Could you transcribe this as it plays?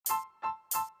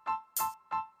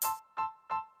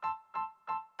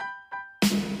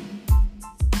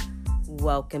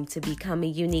Welcome to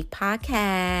Becoming Unique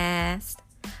Podcast,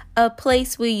 a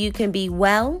place where you can be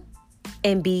well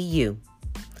and be you.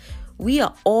 We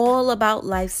are all about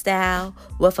lifestyle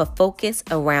with a focus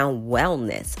around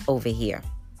wellness over here.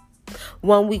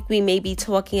 1 week we may be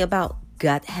talking about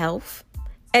gut health,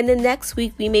 and the next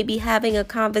week we may be having a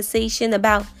conversation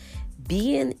about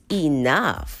being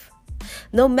enough.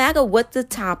 No matter what the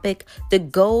topic, the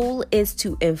goal is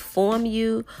to inform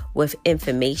you with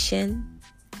information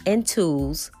and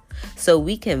tools so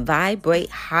we can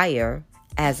vibrate higher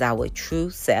as our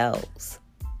true selves.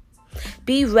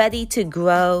 Be ready to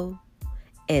grow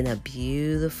in a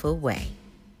beautiful way.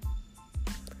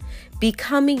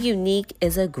 Becoming Unique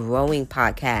is a growing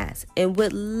podcast and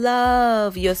would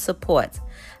love your support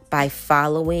by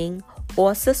following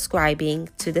or subscribing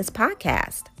to this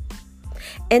podcast.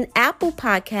 In Apple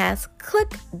Podcasts,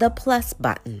 click the plus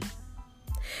button.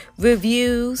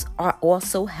 Reviews are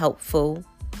also helpful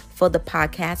for the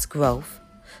podcast growth,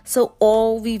 so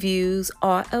all reviews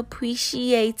are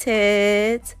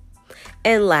appreciated.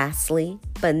 And lastly,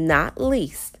 but not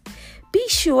least, be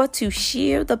sure to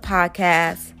share the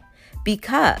podcast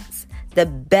because the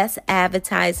best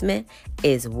advertisement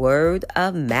is word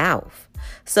of mouth.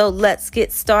 So let's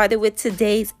get started with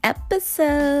today's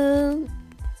episode.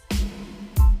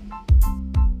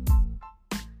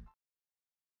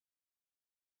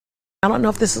 I don't know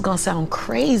if this is going to sound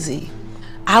crazy.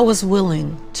 I was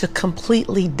willing to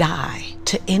completely die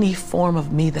to any form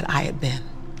of me that I had been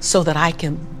so that I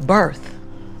can birth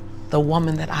the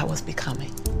woman that I was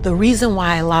becoming. The reason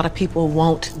why a lot of people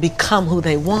won't become who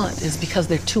they want is because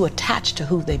they're too attached to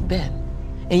who they've been.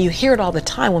 And you hear it all the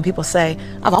time when people say,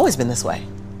 I've always been this way.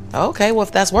 Okay, well,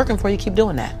 if that's working for you, keep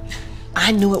doing that.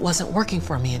 I knew it wasn't working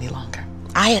for me any longer.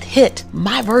 I had hit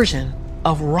my version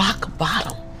of rock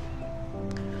bottom.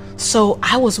 So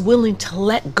I was willing to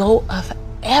let go of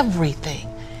everything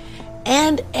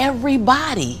and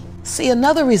everybody. See,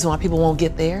 another reason why people won't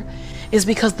get there is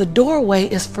because the doorway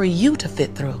is for you to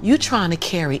fit through. You're trying to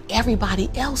carry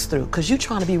everybody else through because you're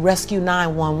trying to be Rescue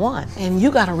 911 and you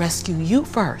got to rescue you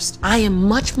first. I am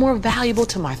much more valuable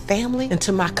to my family and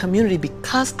to my community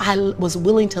because I was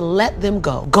willing to let them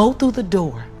go through the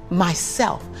door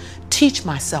myself, teach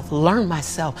myself, learn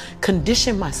myself,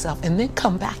 condition myself, and then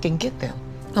come back and get them.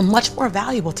 I'm much more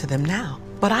valuable to them now.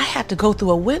 But I had to go through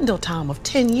a window time of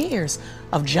 10 years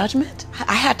of judgment.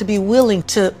 I had to be willing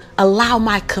to allow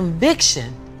my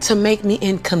conviction to make me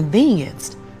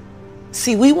inconvenienced.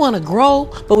 See, we want to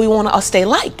grow, but we want to stay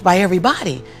liked by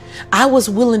everybody. I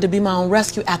was willing to be my own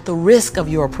rescue at the risk of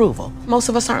your approval. Most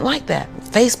of us aren't like that.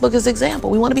 Facebook is an example.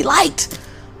 We want to be liked.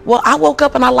 Well, I woke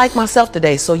up and I like myself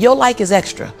today, so your like is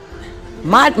extra.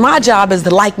 My job is to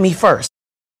like me first.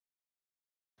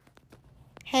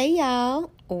 Hey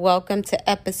y'all, welcome to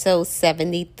episode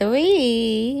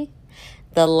 73,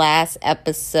 the last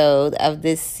episode of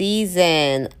this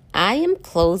season. I am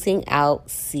closing out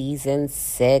season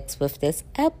 6 with this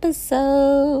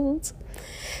episode.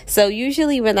 So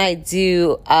usually when I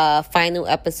do a final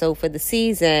episode for the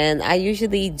season, I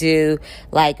usually do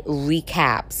like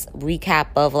recap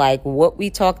of like what we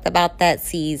talked about that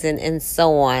season and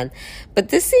so on. But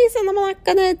this season, I'm not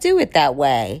going to do it that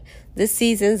way. This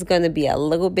season's going to be a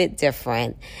little bit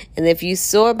different. And if you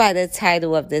saw by the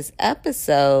title of this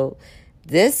episode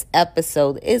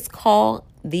is called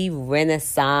The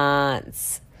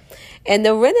Renaissance. And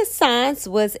the Renaissance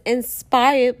was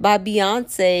inspired by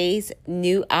Beyonce's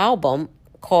new album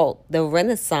called The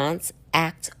Renaissance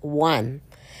Act 1.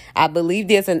 I believe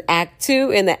there's an Act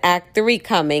 2 and an Act 3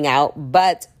 coming out,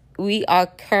 but we are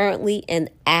currently in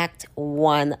Act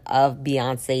 1 of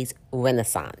Beyonce's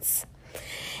Renaissance.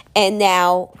 And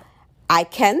now I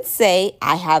can say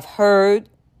I have heard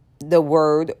the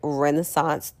word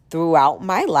Renaissance throughout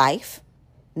my life.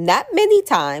 Not many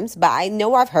times, but I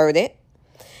know I've heard it.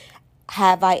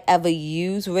 Have I ever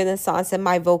used Renaissance in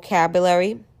my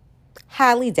vocabulary?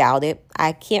 Highly doubt it.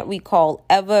 I can't recall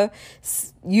ever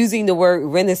using the word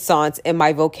Renaissance in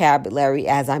my vocabulary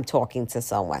as I'm talking to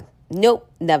someone. Nope,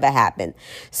 never happened.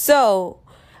 So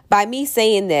by me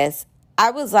saying this,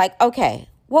 I was like, okay,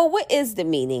 well, what is the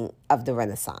meaning of the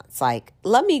Renaissance? Like,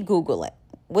 let me Google it.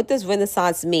 What does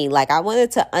Renaissance mean? Like, I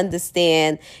wanted to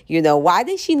understand, why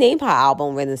did she name her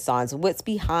album Renaissance? What's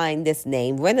behind this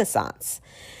name Renaissance?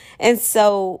 And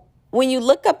so when you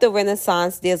look up the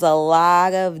Renaissance, there's a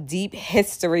lot of deep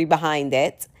history behind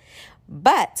it.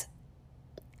 But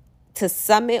to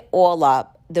sum it all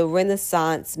up, the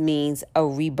Renaissance means a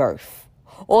rebirth.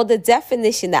 Or the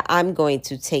definition that I'm going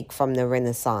to take from the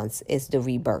Renaissance is the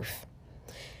rebirth.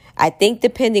 I think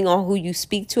depending on who you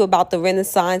speak to about the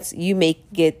Renaissance, you may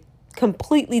get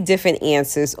completely different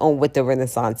answers on what the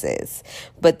Renaissance is.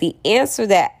 But the answer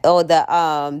that, or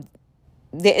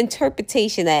the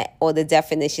interpretation that, or the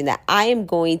definition that I am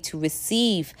going to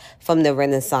receive from the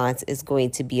Renaissance is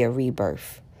going to be a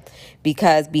rebirth.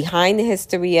 Because behind the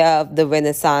history of the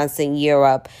Renaissance in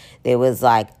Europe, there was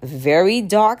like very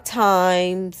dark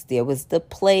times. There was the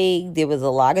plague. There was a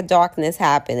lot of darkness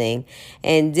happening.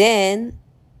 And then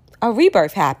a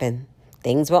rebirth happened.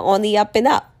 Things were on the up and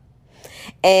up.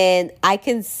 And I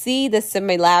can see the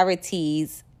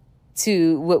similarities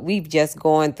to what we've just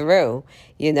gone through.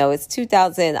 You know, it's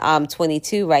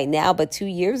 2022 right now, but 2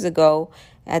 years ago,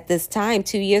 at this time,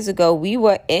 2 years ago, we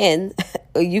were in,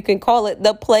 you can call it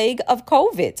the plague of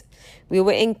COVID. We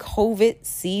were in COVID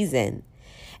season.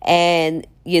 And,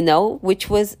 you know, which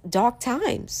was dark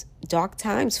times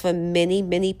for many,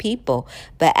 many people.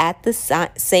 But at the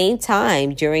same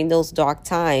time, during those dark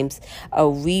times, a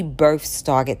rebirth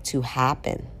started to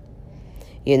happen,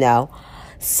 you know.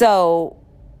 So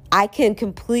I can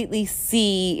completely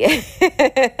see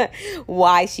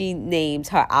why she named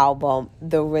her album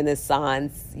The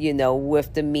Renaissance, you know,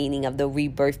 with the meaning of the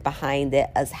rebirth behind it,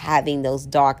 us having those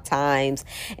dark times.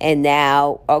 And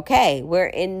now, okay, we're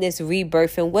in this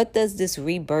rebirth. And what does this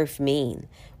rebirth mean?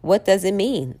 What does it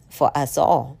mean for us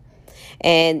all?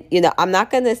 And, you know, I'm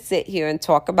not going to sit here and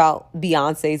talk about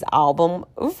Beyonce's album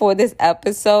for this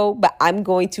episode, but I'm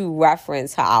going to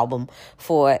reference her album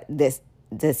for this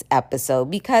episode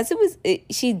because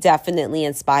she definitely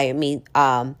inspired me,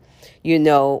 you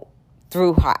know,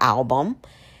 through her album.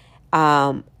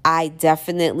 I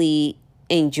definitely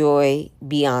enjoy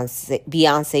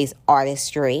Beyonce's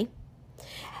artistry.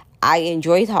 I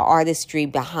enjoyed her artistry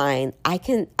behind.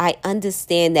 I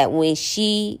understand that when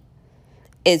she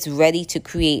is ready to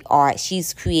create art,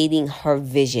 she's creating her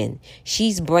vision.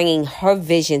 She's bringing her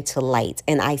vision to light,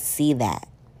 and I see that.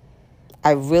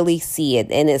 I really see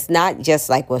it. And it's not just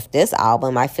like with this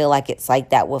album. I feel like it's like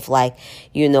that with, like,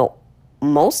 you know,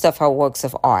 most of her works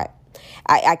of art.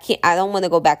 I don't want to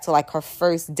go back to like her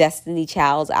first Destiny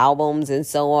Child's albums and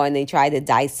so on and try to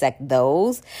dissect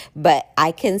those, but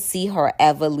I can see her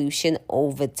evolution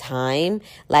over time.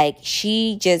 Like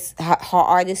her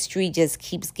artistry just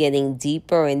keeps getting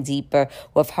deeper and deeper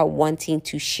with her wanting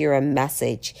to share a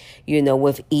message, you know,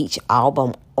 with each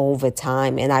album over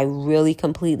time. And I really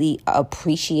completely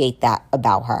appreciate that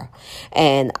about her.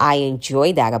 And I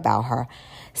enjoy that about her.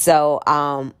 So,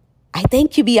 I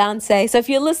thank you, Beyonce. So if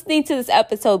you're listening to this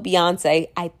episode, Beyonce,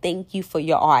 I thank you for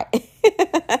your art.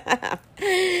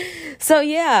 So,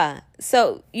 yeah.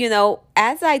 So, you know,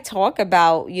 as I talk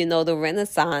about, you know, the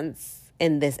Renaissance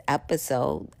in this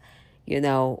episode, you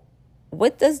know,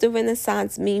 what does the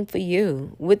Renaissance mean for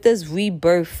you? What does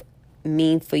rebirth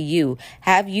mean for you?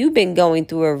 Have you been going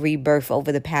through a rebirth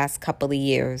over the past couple of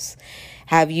years?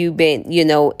 Have you been, you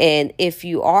know, and if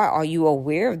you are you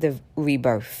aware of the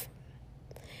rebirth?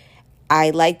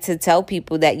 I like to tell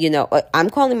people that, you know, I'm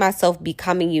calling myself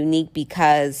Becoming Unique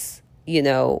because, you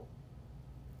know,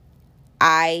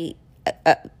 a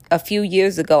few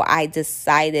years ago, I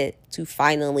decided to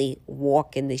finally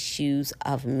walk in the shoes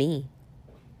of me.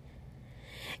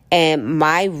 And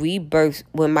my rebirth,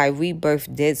 when my rebirth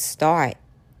did start,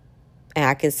 and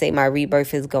I can say my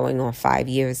rebirth is going on 5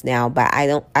 years now, but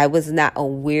I was not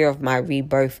aware of my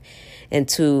rebirth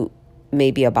until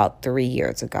maybe about 3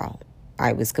 years ago.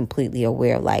 I was completely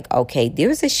aware, like, okay,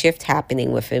 there's a shift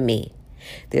happening within me.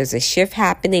 There's a shift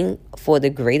happening for the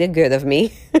greater good of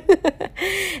me.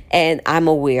 And I'm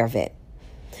aware of it.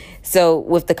 So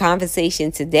with the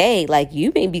conversation today, like,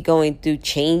 you may be going through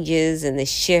changes and the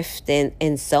shift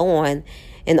and so on.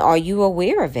 And are you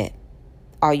aware of it?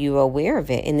 Are you aware of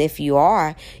it? And if you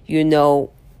are, you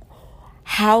know,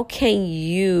 how can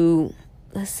you,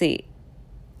 let's see,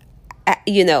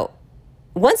 you know,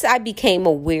 once I became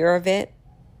aware of it,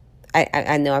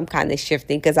 I know I'm kind of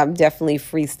shifting because I'm definitely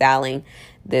freestyling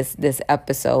this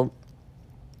episode.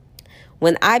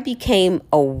 When I became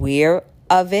aware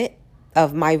of it,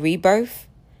 of my rebirth,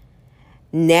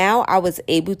 now I was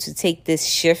able to take this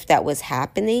shift that was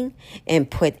happening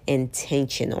and put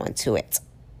intention onto it.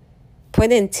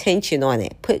 Put intention on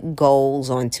it. Put goals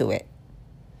onto it.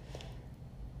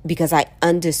 Because I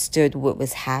understood what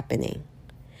was happening.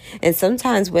 And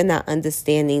sometimes we're not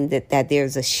understanding that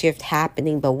there's a shift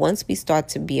happening. But once we start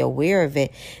to be aware of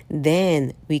it,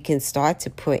 then we can start to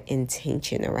put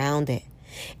intention around it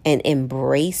and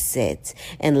embrace it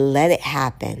and let it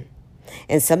happen.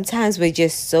 And sometimes we're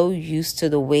just so used to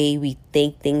the way we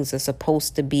think things are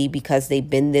supposed to be because they've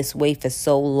been this way for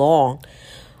so long.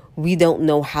 We don't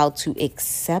know how to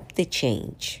accept the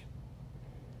change.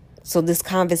 So this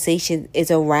conversation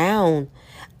is around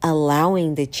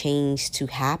allowing the change to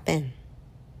happen,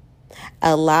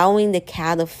 allowing the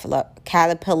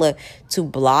caterpillar to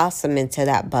blossom into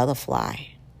that butterfly,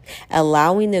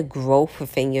 allowing the growth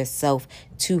within yourself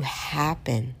to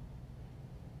happen,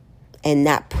 and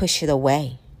not push it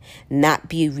away, not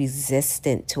be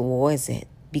resistant towards it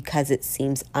because it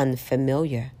seems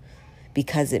unfamiliar,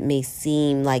 because it may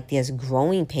seem like there's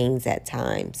growing pains at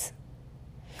times.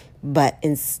 But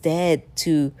instead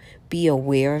to be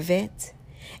aware of it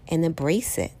and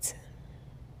embrace it.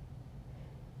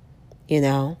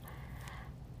 The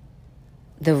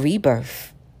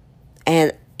rebirth.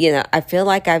 And, I feel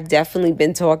like I've definitely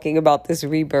been talking about this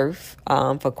rebirth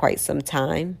for quite some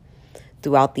time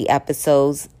throughout the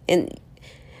episodes. And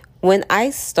when I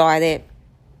started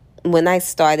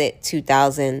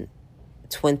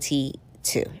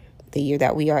 2022, the year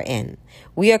that we are in,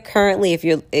 we are currently, if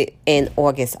you're in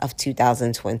August of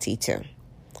 2022,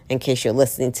 in case you're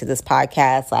listening to this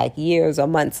podcast like years or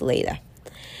months later.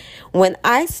 When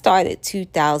I started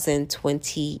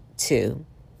 2022,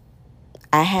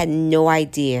 I had no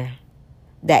idea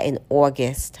that in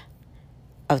August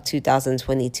of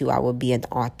 2022, I would be an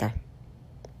author.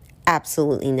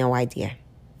 Absolutely no idea.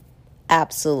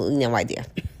 Absolutely no idea.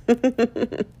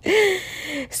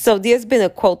 So there's been a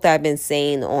quote that I've been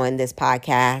saying on this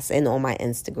podcast and on my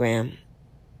Instagram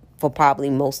for probably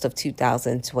most of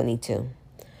 2022.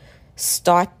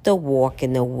 Start the walk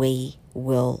and the way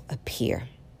will appear.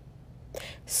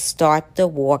 Start the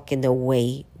walk and the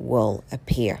way will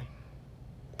appear.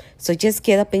 So just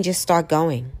get up and just start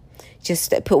going.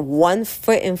 Just put one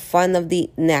foot in front of the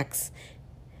next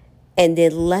and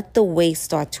then let the way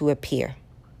start to appear.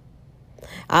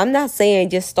 I'm not saying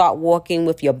just start walking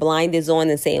with your blinders on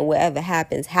and saying whatever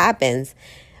happens, happens.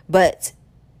 But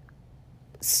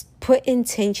put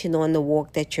intention on the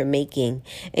walk that you're making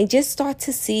and just start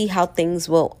to see how things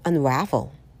will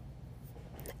unravel.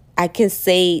 I can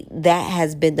say that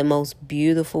has been the most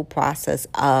beautiful process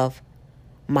of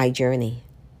my journey,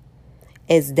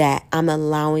 is that I'm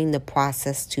allowing the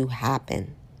process to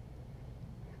happen.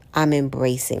 I'm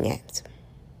embracing it.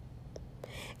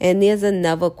 And there's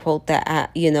another quote that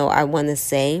I want to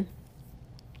say.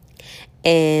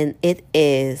 And it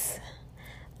is,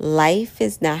 life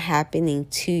is not happening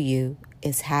to you,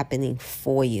 it's happening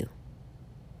for you.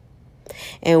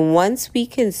 And once we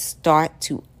can start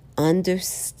to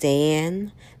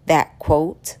understand that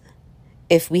quote,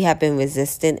 if we have been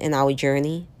resistant in our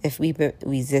journey, if we've been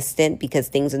resistant because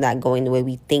things are not going the way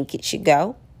we think it should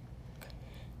go,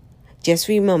 just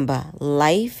remember,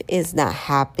 life is not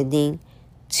happening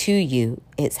to you,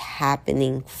 it's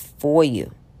happening for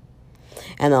you.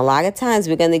 And a lot of times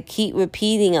we're going to keep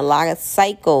repeating a lot of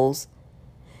cycles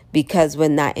because we're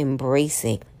not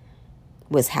embracing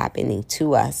what's happening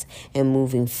to us and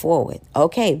moving forward.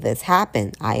 Okay, this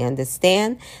happened. I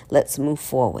understand. Let's move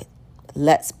forward.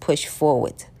 Let's push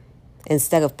forward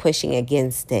instead of pushing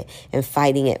against it and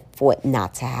fighting it for it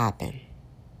not to happen.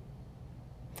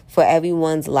 For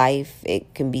everyone's life,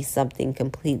 it can be something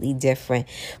completely different.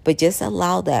 But just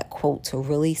allow that quote to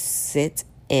really sit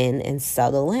in and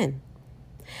settle in.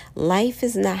 Life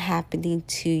is not happening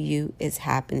to you, it's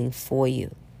happening for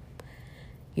you.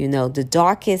 The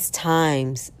darkest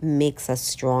times makes us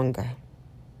stronger.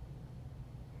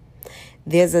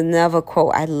 There's another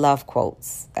quote. I love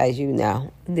quotes, as you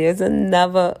know. There's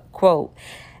another quote.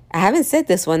 I haven't said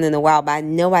this one in a while, but I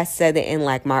know I said it in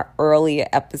like my earlier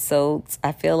episodes,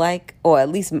 I feel like. Or at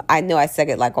least I know I said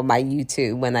it like on my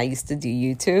YouTube when I used to do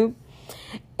YouTube.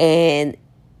 And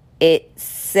it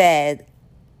said,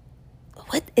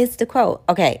 what is the quote?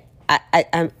 Okay,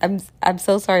 I'm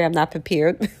so sorry I'm not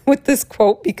prepared with this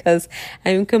quote because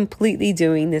I'm completely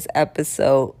doing this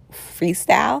episode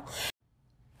freestyle.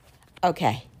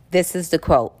 Okay, this is the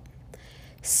quote.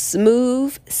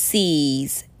 Smooth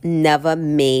seas never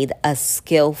made a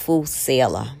skillful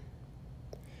sailor.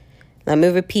 Let me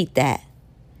repeat that.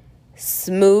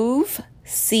 Smooth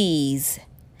seas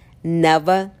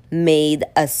never made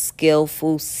a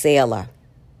skillful sailor.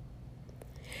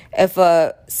 If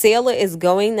a sailor is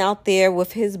going out there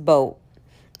with his boat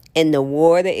and the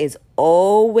water is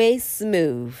always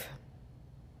smooth,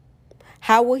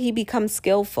 how will he become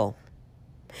skillful?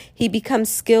 He becomes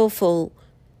skillful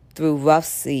through rough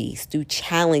seas, through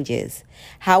challenges.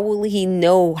 How will he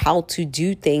know how to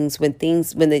do things when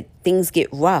the things get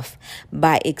rough?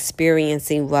 By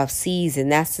experiencing rough seas. And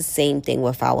that's the same thing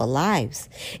with our lives.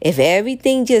 If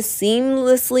everything just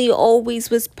seamlessly always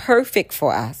was perfect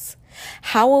for us,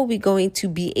 how are we going to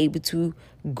be able to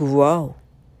grow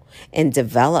and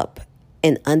develop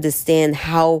and understand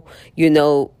how,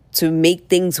 to make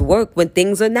things work when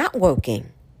things are not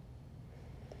working?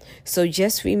 So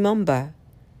just remember,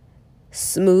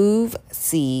 smooth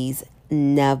seas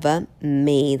never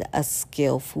made a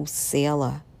skillful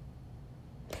sailor.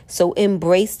 So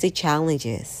embrace the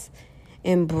challenges.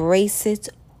 Embrace it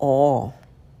all.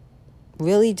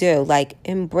 Really do. Like,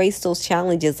 embrace those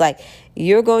challenges. Like,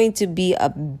 you're going to be a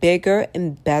bigger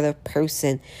and better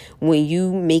person when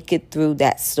you make it through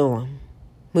that storm.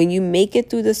 When you make it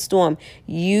through the storm,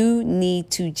 you need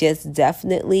to just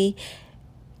definitely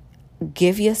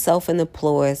give yourself an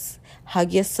applause,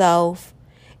 hug yourself,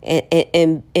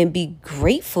 and be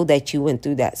grateful that you went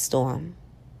through that storm,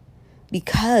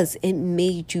 because it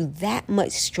made you that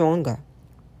much stronger.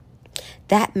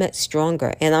 That much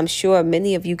stronger. And I'm sure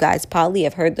many of you guys probably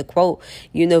have heard the quote,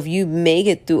 if you made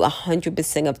it through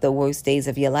 100% of the worst days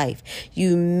of your life,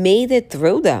 you made it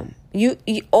through them. You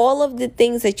all of the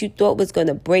things that you thought was going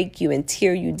to break you and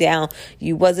tear you down,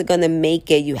 you wasn't going to make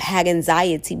it, you had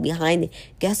anxiety behind it.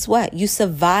 Guess what? You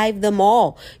survived them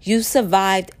all. You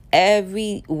survived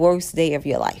every worst day of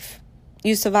your life.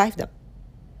 You survived them.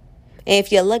 And if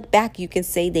you look back, you can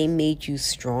say they made you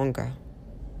stronger.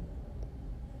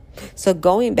 So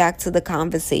going back to the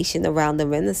conversation around the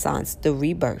Renaissance, the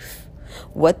rebirth.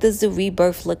 What does the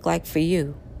rebirth look like for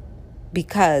you?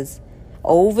 Because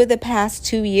over the past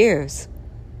 2 years,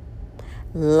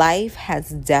 life has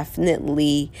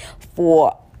definitely,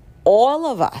 for all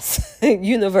of us,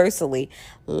 universally,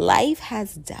 life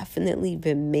has definitely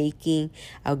been making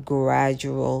a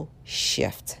gradual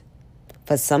shift.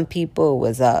 For some people,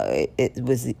 it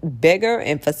was bigger,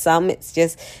 and for some, it's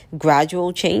just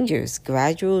gradual changes.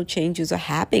 Gradual changes are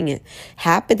happening.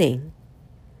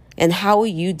 And how are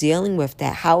you dealing with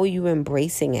that? How are you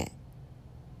embracing it?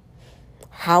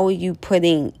 How are you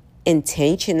putting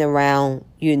intention around,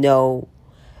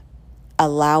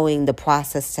 allowing the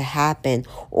process to happen,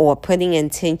 or putting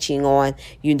intention on,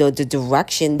 the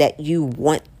direction that you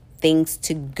want things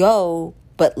to go,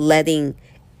 but letting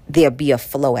there be a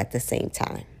flow at the same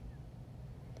time?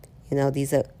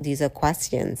 These are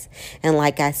questions. And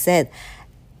like I said,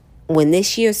 when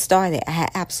this year started, I had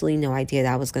absolutely no idea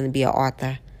that I was going to be an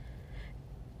author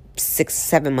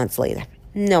 6-7 months later.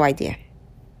 No idea.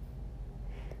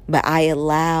 But I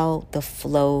allowed the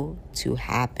flow to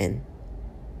happen.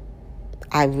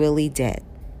 I really did.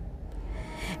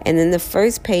 And in the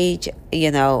first page,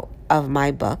 of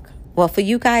my book, well, for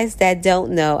you guys that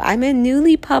don't know, I'm a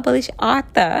newly published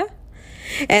author.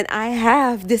 And I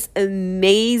have this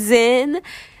amazing,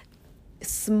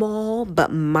 small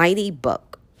but mighty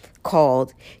book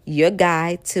called Your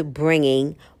Guide to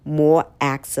Bringing More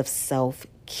Acts of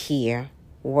Self-Care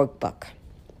Workbook.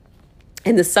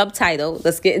 And the subtitle,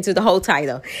 let's get into the whole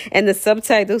title. And the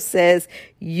subtitle says,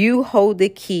 You Hold the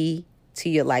Key to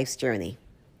Your Life's Journey.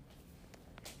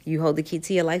 You hold the key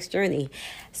to your life's journey.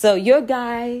 So your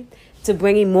guide to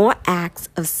bringing more acts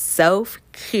of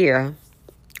self-care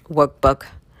workbook.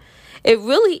 It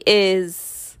really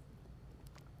is.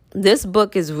 This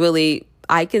book is really,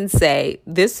 I can say,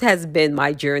 this has been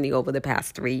my journey over the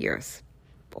past 3 years,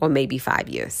 or maybe 5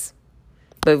 years.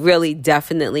 But really,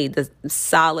 definitely the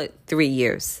solid 3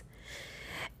 years.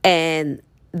 And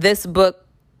this book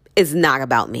is not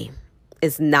about me.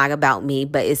 It's not about me,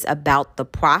 but it's about the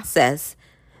process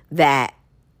that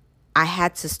I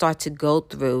had to start to go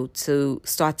through to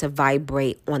start to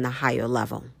vibrate on a higher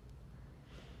level.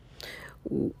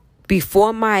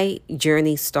 Before my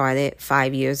journey started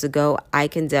 5 years ago, I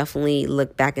can definitely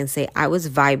look back and say I was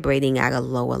vibrating at a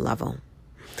lower level.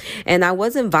 And I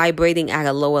wasn't vibrating at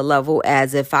a lower level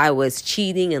as if I was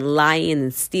cheating and lying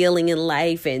and stealing in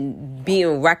life and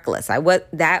being reckless.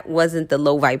 That wasn't the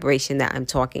low vibration that I'm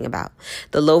talking about.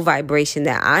 The low vibration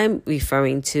that I'm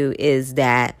referring to is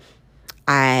that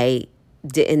I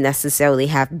didn't necessarily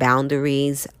have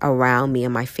boundaries around me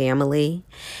and my family.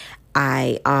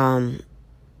 I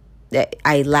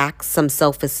lacked some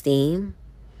self-esteem.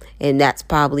 And that's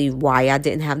probably why I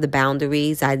didn't have the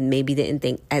boundaries. I maybe didn't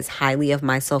think as highly of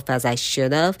myself as I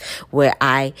should have, where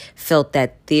I felt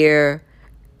that they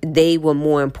were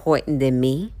more important than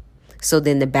me. So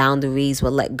then the boundaries were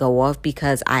let go of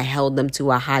because I held them to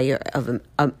a higher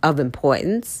of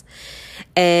importance.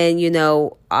 And,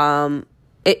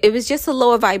 it was just a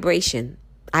lower vibration.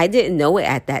 I didn't know it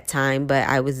at that time, but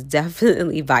I was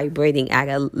definitely vibrating at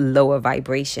a lower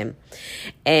vibration.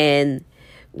 And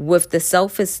with the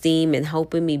self-esteem and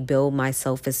helping me build my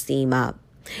self-esteem up.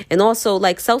 And also,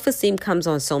 self-esteem comes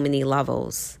on so many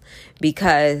levels,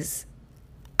 because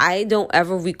I don't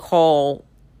ever recall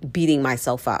beating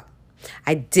myself up.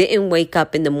 I didn't wake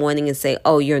up in the morning and say,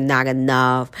 oh, you're not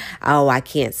enough. Oh, I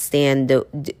can't stand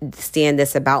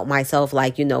this about myself.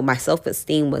 My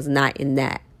self-esteem was not in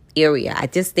that area. I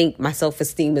just think my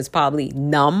self-esteem is probably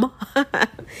numb.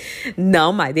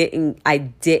 Numb. I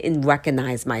didn't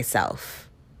recognize myself,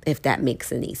 if that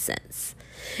makes any sense.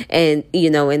 And,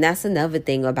 and that's another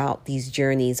thing about these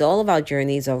journeys. All of our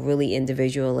journeys are really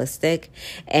individualistic.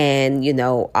 And,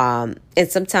 and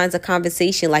sometimes a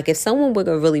conversation, like if someone would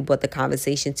have really brought the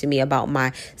conversation to me about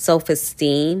my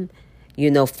self-esteem,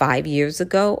 5 years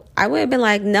ago, I would have been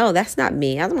like, no, that's not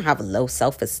me. I don't have low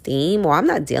self-esteem, or I'm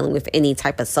not dealing with any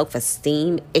type of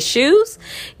self-esteem issues,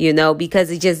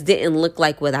 because it just didn't look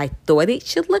like what I thought it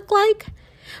should look like.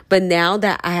 But now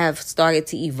that I have started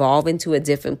to evolve into a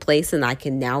different place and I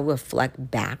can now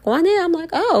reflect back on it, I'm like,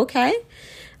 oh, okay.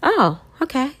 Oh,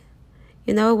 okay.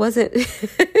 It wasn't,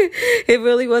 it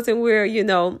really wasn't where,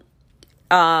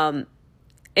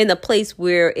 in a place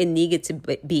where it needed to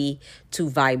be to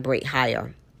vibrate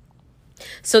higher.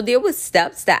 So there were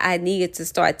steps that I needed to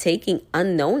start taking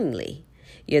unknowingly.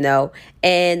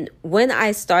 And when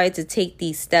I started to take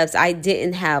these steps, I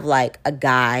didn't have like a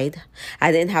guide.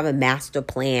 I didn't have a master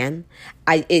plan.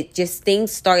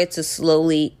 Things started to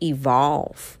slowly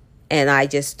evolve, and I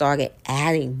just started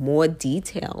adding more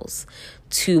details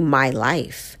to my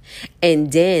life.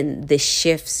 And then the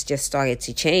shifts just started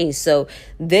to change. So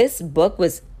this book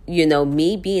was,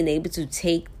 me being able to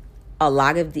take a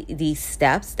lot of these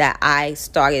steps that I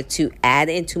started to add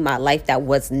into my life that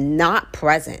was not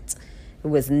present. It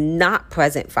was not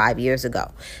present 5 years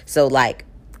ago. So like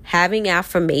having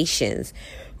affirmations,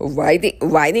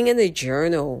 writing in a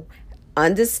journal,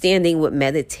 understanding what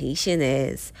meditation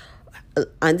is,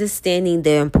 understanding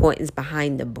the importance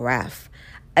behind the breath,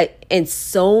 and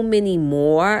so many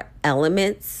more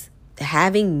elements,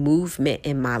 having movement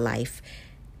in my life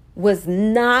was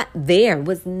not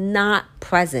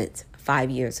present 5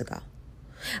 years ago.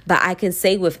 But I can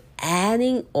say with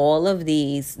adding all of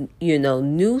these,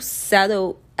 new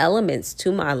subtle elements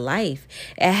to my life,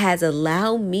 it has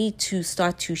allowed me to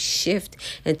start to shift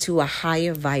into a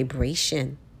higher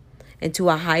vibration.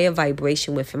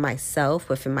 Within myself,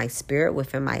 within my spirit,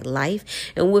 within my life.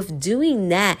 And with doing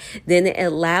that, then it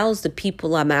allows the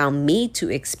people around me to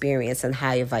experience a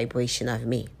higher vibration of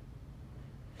me.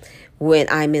 When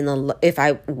I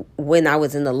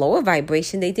was in the lower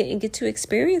vibration, they didn't get to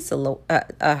experience a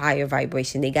higher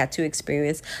vibration. They got to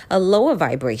experience a lower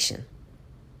vibration.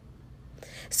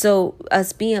 So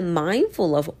us being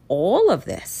mindful of all of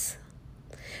this.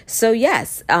 So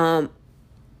yes, I'm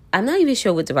not even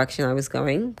sure what direction I was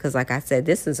going, because like I said,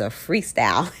 this is a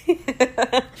freestyle.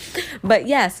 But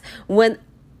yes, when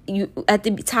at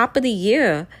the top of the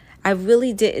year, I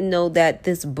really didn't know that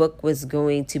this book was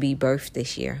going to be birthed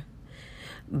this year.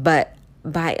 But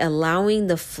by allowing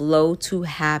the flow to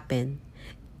happen,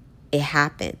 it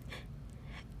happened.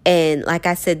 And like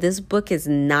I said, this book is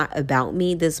not about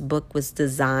me. This book was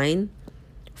designed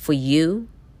for you,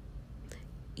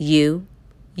 and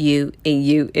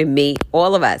me,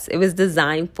 all of us. It was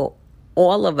designed for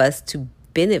all of us to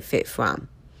benefit from.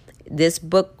 This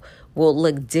book will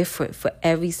look different for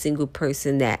every single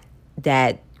person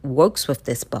that works with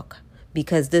this book,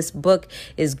 because this book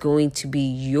is going to be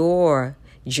your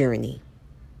journey.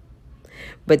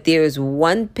 But there's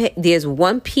one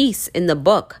piece in the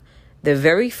book, the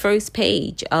very first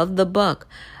page of the book,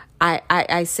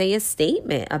 I say a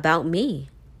statement about me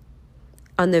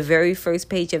on the very first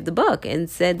page of the book, and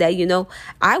said that,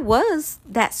 I was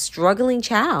that struggling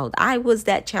child. I was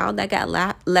that child that got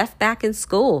left back in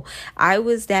school. I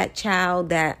was that child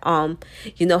that,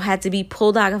 had to be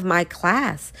pulled out of my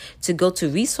class to go to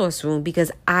resource room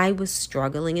because I was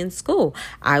struggling in school.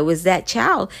 I was that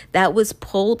child that was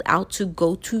pulled out to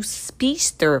go to speech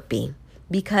therapy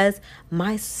because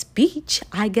my speech,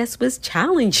 I guess, was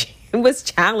challenged.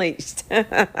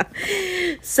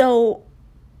 So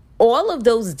all of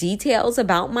those details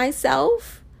about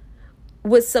myself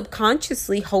was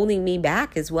subconsciously holding me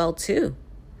back as well, too.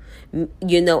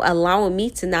 Allowing me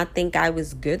to not think I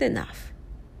was good enough.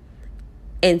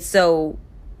 And so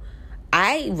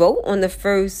I wrote on the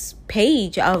first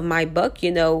page of my book,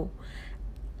 it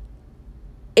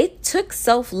took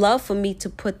self-love for me to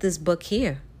put this book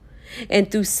here.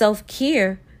 And through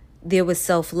self-care, there was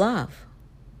self-love.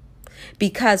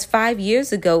 Because 5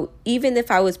 years ago, even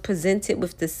if I was presented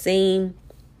with the same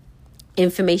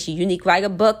information, Unique, write a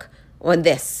book on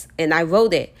this, and I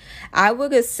wrote it, I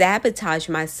would have sabotaged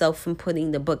myself from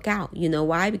putting the book out. You know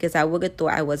why? Because I would have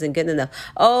thought I wasn't good enough.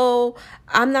 Oh,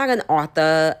 I'm not an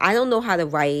author. I don't know how to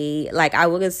write. Like, I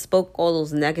would have spoke all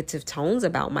those negative tones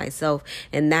about myself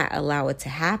and not allow it to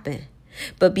happen.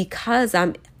 But because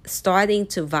I'm starting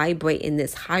to vibrate in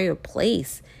this higher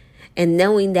place, and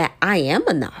knowing that I am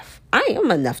enough. I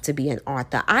am enough to be an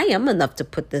author. I am enough to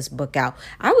put this book out.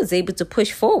 I was able to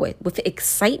push forward with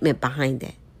excitement behind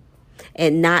it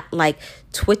and not like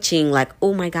twitching like,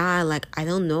 oh my God, like, I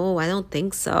don't know. I don't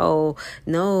think so.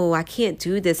 No, I can't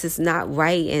do this. It's not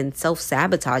right. And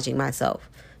self-sabotaging myself.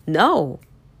 No,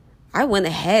 I went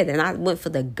ahead and I went for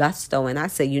the gusto and I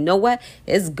said, you know what?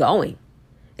 It's going.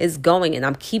 It's going, and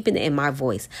I'm keeping it in my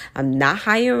voice. I'm not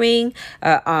hiring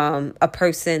a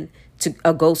person,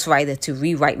 a ghostwriter, to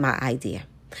rewrite my idea.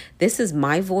 This is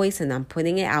my voice, and I'm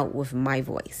putting it out with my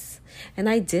voice. And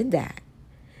I did that.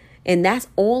 And that's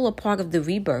all a part of the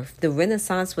rebirth, the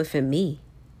renaissance within me.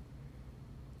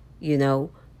 You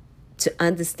know, to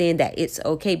understand that it's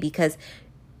okay, because,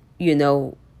 you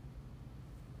know,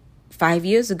 5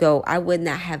 years ago, I would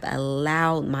not have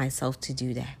allowed myself to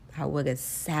do that. I would have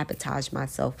sabotaged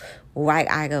myself right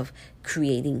out of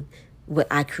creating what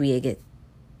I created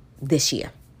this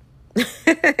year.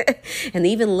 And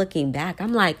even looking back,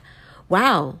 I'm like,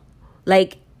 wow,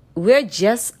 like we're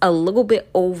just a little bit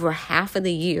over half of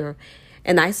the year.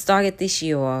 And I started this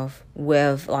year off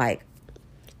with like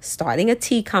starting a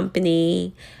tea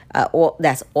company,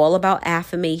 that's all about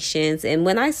affirmations. And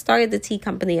when I started the tea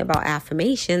company about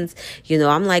affirmations, you know,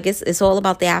 I'm like, it's all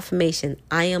about the affirmation.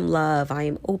 I am love. I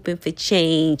am open for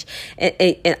change.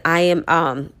 And I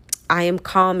am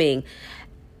calming.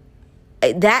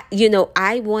 That, you know,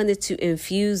 I wanted to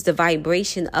infuse the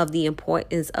vibration of the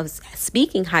importance of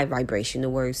speaking high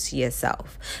vibrational words to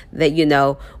yourself. That, you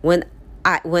know, when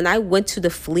I went to the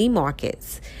flea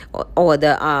markets or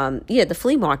the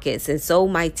flea markets and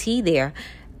sold my tea there,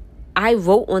 I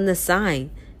wrote on the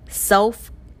sign,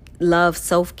 self-love,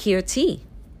 self-care tea.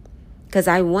 Because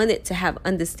I wanted to have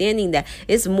understanding that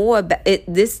it's more about it.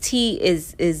 This tea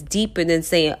is deeper than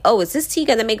saying, oh, is this tea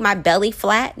going to make my belly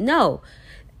flat? No.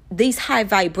 These high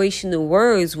vibrational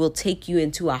words will take you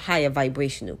into a higher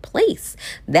vibrational place.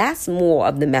 That's more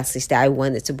of the message that I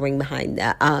wanted to bring behind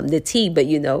the tea. But,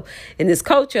 you know, in this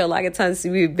culture, a lot of times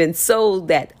we've been sold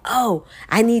that, oh,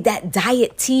 I need that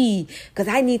diet tea because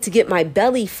I need to get my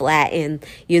belly flat. And,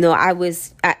 you know, I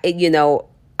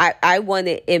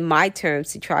wanted, in my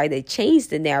terms, to try to change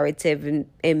the narrative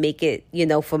and make it, you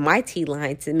know, for my tea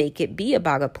line, to make it be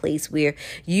about a place where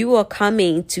you are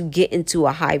coming to get into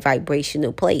a high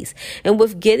vibrational place. And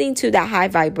with getting to that high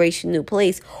vibrational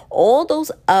place, all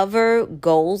those other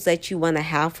goals that you want to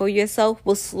have for yourself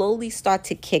will slowly start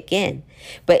to kick in.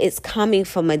 But it's coming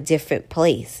from a different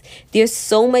place. There's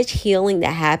so much healing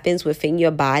that happens within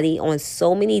your body on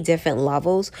so many different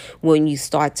levels when you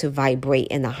start to vibrate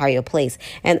in a higher place.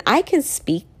 And I can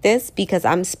speak this because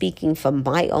I'm speaking from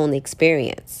my own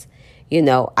experience. You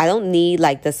know, I don't need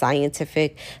like the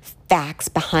scientific facts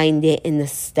behind it and the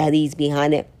studies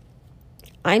behind it.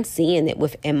 I'm seeing it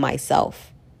within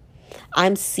myself.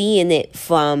 I'm seeing it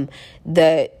from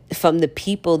the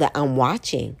people that I'm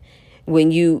watching.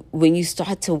 When you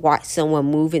start to watch someone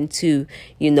move into,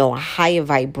 you know, a higher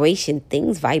vibration,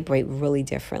 things vibrate really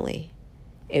differently.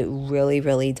 It really,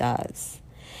 really does.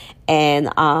 And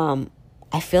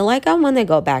I feel like I want to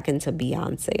go back into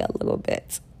Beyonce a little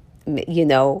bit. You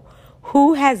know,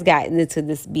 who has gotten into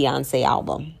this Beyonce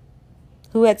album?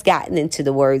 Who has gotten into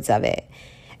the words of it?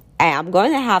 And I'm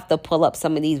going to have to pull up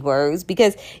some of these words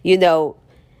because, you know,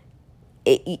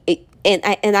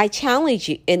 And I challenge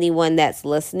you, anyone that's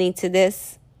listening to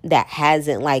this that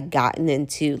hasn't like gotten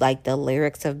into like the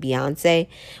lyrics of Beyonce,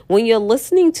 when you're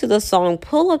listening to the song,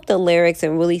 pull up the lyrics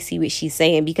and really see what she's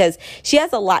saying, because she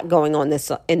has a lot going on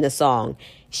in the song.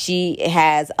 She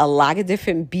has a lot of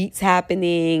different beats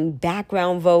happening,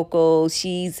 background vocals.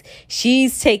 She's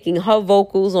taking her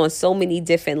vocals on so many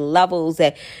different levels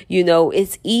that, you know,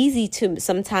 it's easy to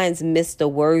sometimes miss the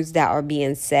words that are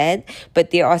being said,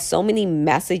 but there are so many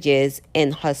messages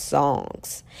in her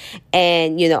songs.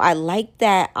 And, you know, I like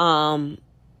that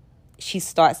she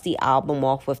starts the album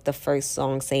off with the first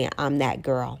song saying, I'm that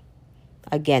girl.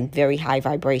 Again, very high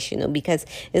vibrational, because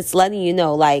it's letting you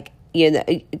know, like, you know,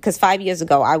 because 5 years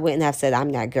ago, I wouldn't have said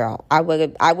I'm that girl. I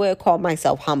would have called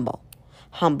myself humble.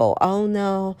 Oh,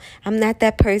 no, I'm not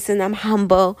that person. I'm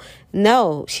humble.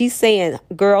 No, she's saying,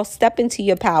 girl, step into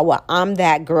your power. I'm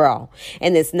that girl.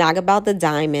 And it's not about the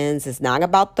diamonds. It's not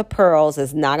about the pearls.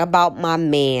 It's not about my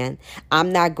man.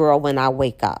 I'm that girl when I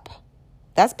wake up.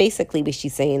 That's basically what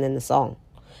she's saying in the song.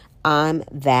 I'm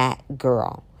that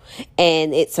girl.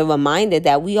 And it's a reminder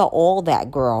that we are all that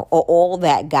girl or all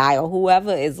that guy or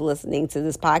whoever is listening to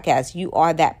this podcast. You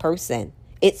are that person.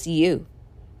 It's you.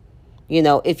 You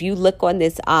know, if you look on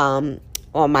this, on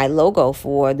my logo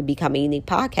for the Becoming Unique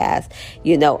podcast,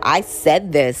 you know, I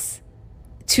said this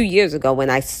 2 years ago when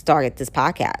I started this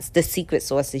podcast. The secret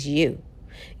sauce is you,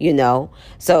 you know?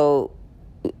 So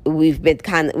we've been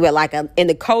we're like in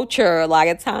the culture a lot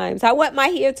of times. I want my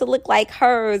hair to look like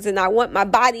hers and I want my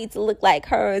body to look like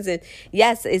hers. And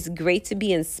yes, it's great to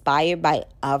be inspired by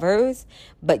others,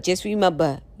 but just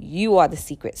remember, you are the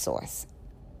secret sauce.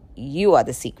 You are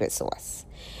the secret sauce.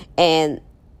 And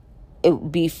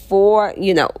before,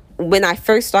 when I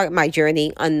first started my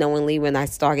journey, unknowingly, when I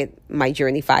started my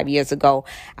journey 5 years ago,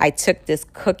 I took this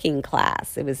cooking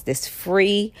class. It was this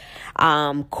free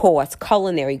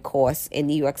culinary course in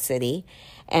New York City.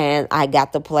 And I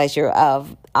got the pleasure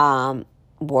of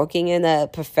working in a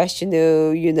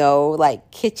professional, like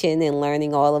kitchen and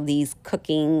learning all of these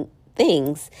cooking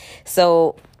things.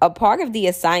 So a part of the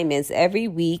assignments every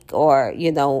week or,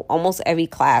 almost every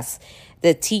class,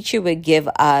 the teacher would give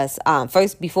us,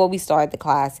 first, before we started the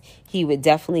class, he would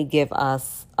definitely give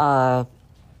us a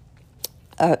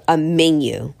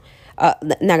menu,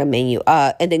 not a menu,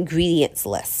 an ingredients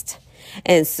list.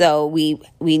 And so we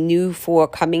knew for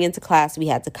coming into class, we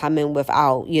had to come in with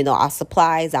our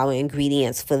supplies, our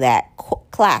ingredients for that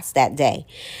class that day.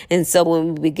 And so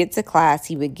when we would get to class,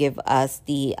 he would give us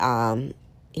the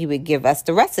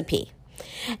recipe.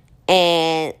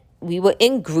 And we were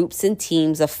in groups and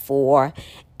teams of 4,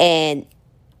 and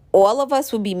all of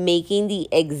us would be making the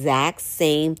exact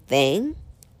same thing,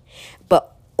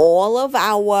 but all of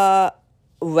our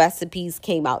recipes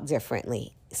came out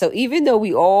differently. So even though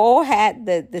we all had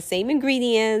the same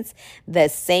ingredients, the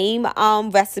same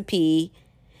recipe,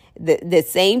 the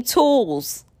same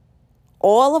tools,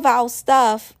 all of our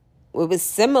stuff, it was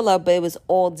similar, but it was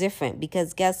all different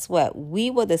because guess what? We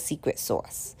were the secret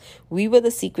sauce. We were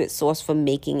the secret sauce for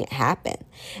making it happen.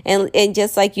 And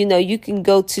just like, you can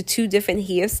go to 2 different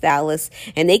hairstylists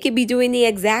and they could be doing the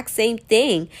exact same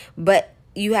thing, but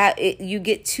you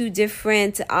get 2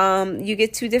 different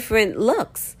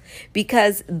looks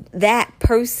because that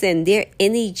person, their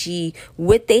energy,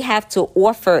 what they have to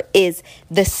offer is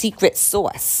the secret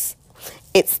sauce.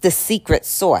 It's the secret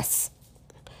sauce.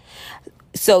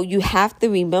 So you have to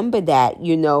remember that,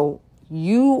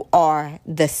 you are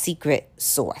the secret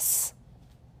sauce.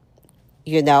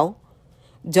 Don't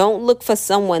look for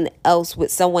someone else,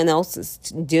 what someone else is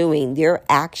doing, their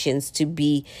actions to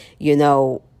be,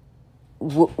 your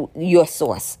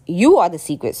source. You are the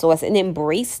secret sauce, and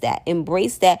embrace that.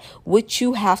 Embrace that what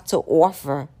you have to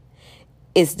offer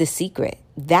is the secret.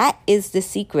 That is the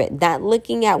secret. Not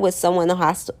looking at what someone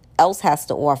else has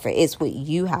to offer. It's what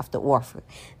you have to offer.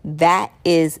 That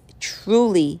is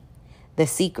truly the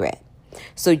secret.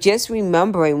 So just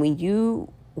remembering when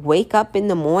you wake up in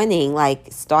the morning, like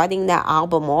starting that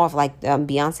album off, like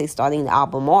Beyonce starting the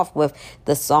album off with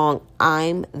the song,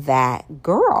 I'm That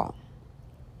Girl.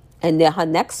 And then her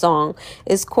next song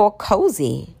is called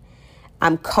Cozy.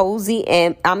 I'm cozy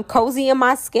in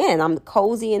my skin. I'm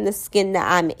cozy in the skin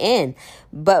that I'm in.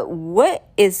 But what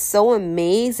is so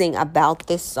amazing about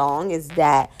this song is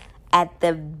that at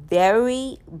the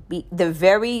very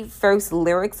first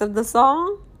lyrics of the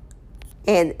song,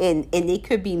 and it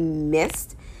could be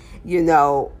missed,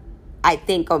 I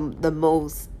think the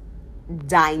most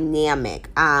dynamic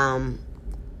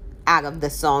out of the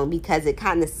song, because it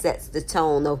kind of sets the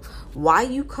tone of why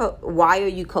are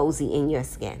you cozy in your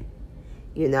skin.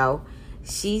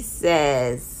 She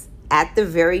says at the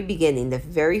very beginning, the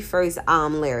very first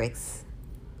lyrics,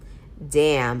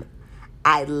 damn,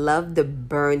 I love the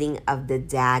burning of the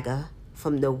dagger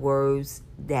from the words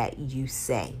that you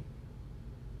say.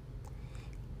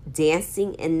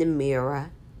 Dancing in the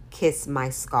mirror, kiss my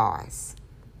scars.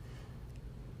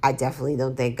 I definitely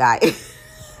don't think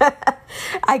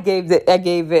I gave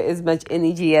it as much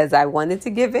energy as I wanted to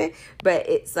give it, but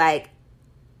it's like,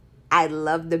 I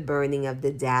love the burning of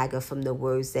the dagger from the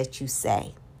words that you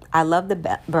say. I love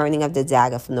the burning of the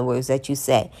dagger from the words that you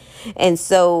say. And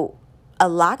so a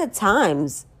lot of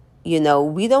times, we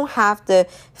don't have to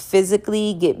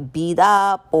physically get beat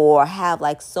up or have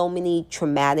like so many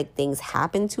traumatic things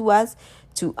happen to us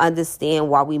to understand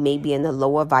why we may be in a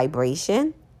lower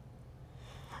vibration.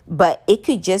 But it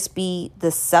could just be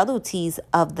the subtleties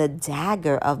of the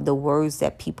dagger of the words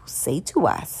that people say to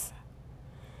us.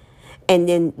 And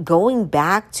then going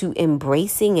back to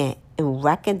embracing it and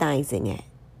recognizing it.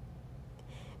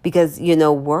 Because,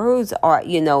 words are,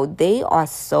 they are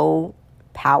so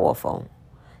powerful.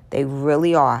 They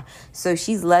really are. So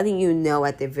she's letting you know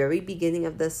at the very beginning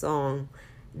of the song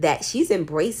that she's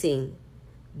embracing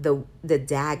the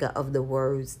dagger of the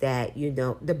words that,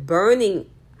 the burning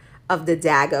of the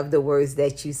dagger of the words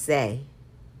that you say.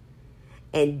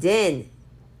 And then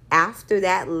after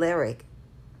that lyric,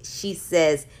 she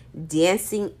says,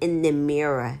 dancing in the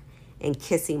mirror. and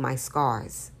kissing my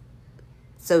scars.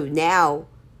 So now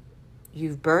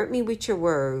you've burnt me with your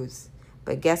words,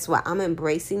 but guess what? I'm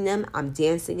embracing them. I'm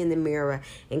dancing in the mirror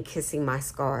and kissing my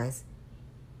scars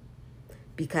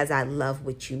because I love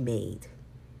what you made.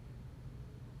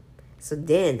 So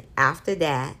then after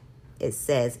that, it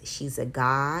says she's a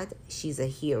god, she's a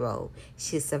hero.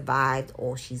 She survived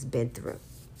all she's been through.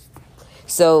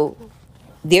 So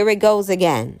there it goes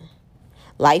again.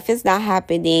 Life is not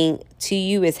happening to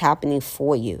you, it's happening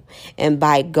for you. And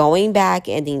by going back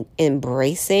and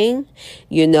embracing,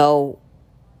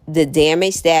 the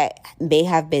damage that may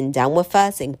have been done with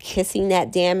us and kissing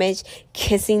that damage,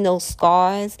 kissing those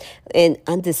scars and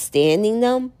understanding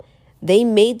them, they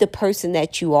made the person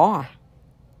that you are.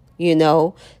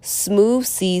 Smooth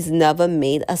seas never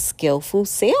made a skillful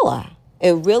sailor.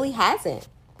 It really hasn't.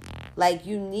 Like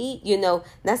you need,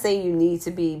 not saying you need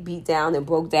to be beat down and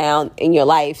broke down in your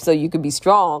life so you can be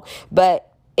strong.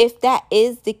 But if that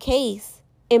is the case,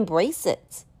 embrace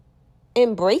it.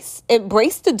 Embrace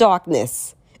the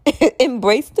darkness.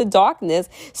 Embrace the darkness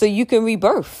so you can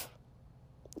rebirth.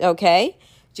 Okay?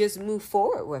 Just move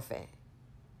forward with it.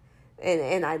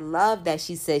 And I love that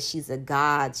she says she's a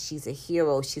god, she's a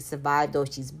hero, she survived all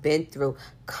she's been through,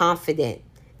 confident.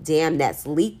 Damn, that's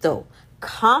lethal.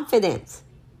 Confident.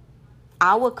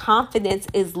 Our confidence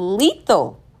is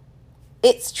lethal.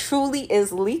 It truly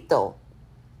is lethal.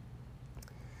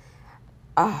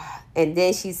 And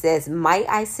then she says, might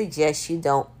I suggest you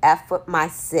don't F with my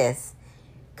sis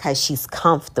because she's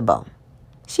comfortable.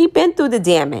 She been through the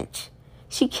damage.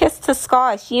 She kissed her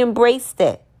scars. She embraced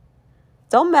it.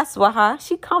 Don't mess with her.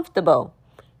 She comfortable.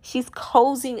 She's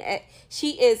cozying.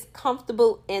 She is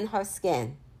comfortable in her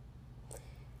skin.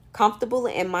 Comfortable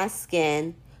in my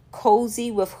skin.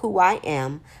 Cozy with who I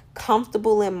am.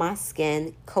 Comfortable in my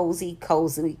skin. Cozy.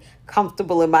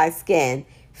 Comfortable in my skin.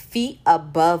 Feet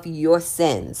above your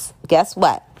sins. Guess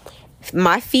what?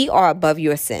 My feet are above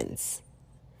your sins.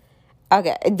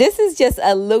 Okay. This is just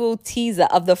a little teaser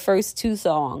of the first two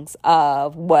songs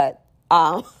of what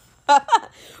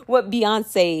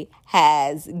Beyonce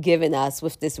has given us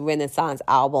with this Renaissance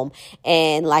album.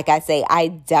 And like I say, I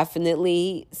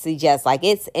definitely suggest,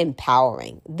 it's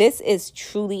empowering. This is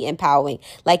truly empowering.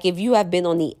 Like if you have been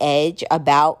on the edge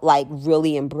about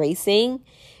really embracing,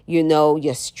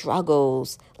 your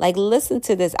struggles, listen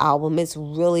to this album. It's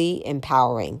really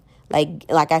empowering.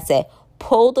 Like I said,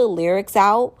 pull the lyrics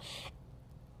out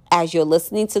as you're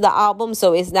listening to the album.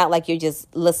 So it's not like you're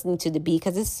just listening to the beat,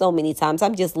 because there's so many times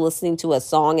I'm just listening to a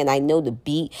song and I know the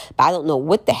beat, but I don't know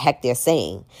what the heck they're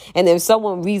saying. And if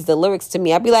someone reads the lyrics to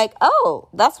me, I'd be like, oh,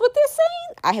 that's what they're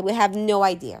saying? I would have no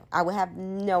idea.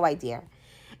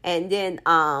 And then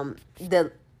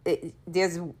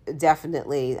there's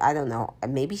definitely, I don't know,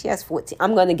 maybe she has 14.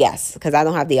 I'm going to guess because I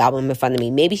don't have the album in front of me.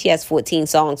 Maybe she has 14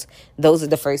 songs. Those are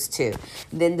the first two.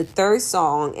 Then the third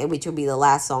song, and which will be the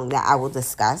last song that I will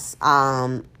discuss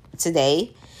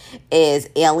today, is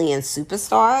Alien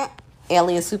Superstar.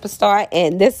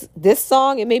 And this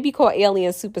song, it may be called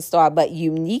Alien Superstar, but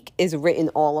unique is written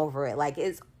all over it.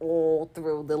 It's all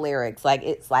through the lyrics.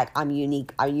 It's I'm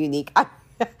unique. I'm unique.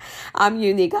 I'm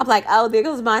unique. I'm like, oh, there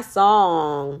goes my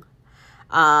song.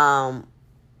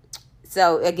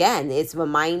 So again, it's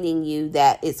reminding you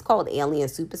that it's called Alien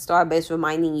Superstar, but it's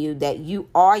reminding you that you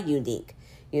are unique.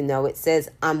 It says,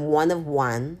 I'm one of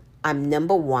one. I'm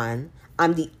number one.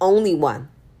 I'm the only one.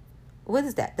 What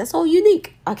is that? That's all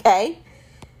unique. Okay.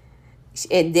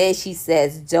 And then she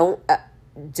says, don't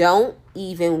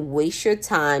even waste your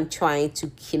time trying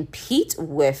to compete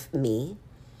with me.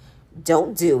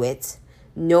 Don't do it.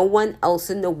 No one else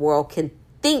in the world can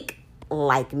think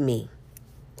like me.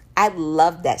 I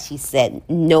love that she said,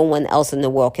 no one else in the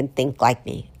world can think like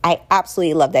me. I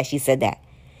absolutely love that she said that.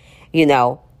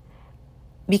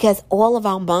 Because all of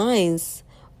our minds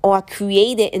are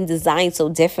created and designed so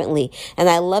differently. And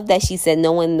I love that she said,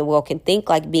 no one in the world can think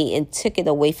like me, and took it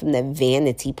away from the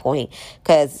vanity point.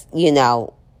 Because,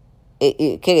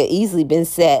 it could have easily been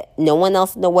said, no one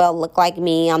else in the world look like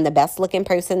me. I'm the best looking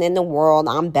person in the world.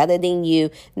 I'm better than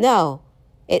you. No,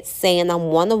 it's saying I'm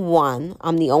one of one.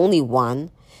 I'm the only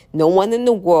one. No one in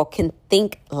the world can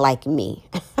think like me.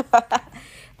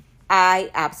 I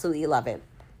absolutely love it.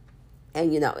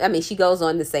 And, she goes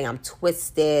on to say I'm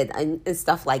twisted and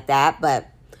stuff like that. But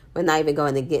we're not even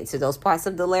going to get to those parts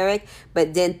of the lyric.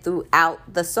 But then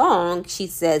throughout the song, she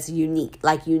says unique.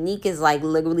 Unique is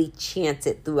literally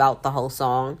chanted throughout the whole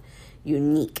song.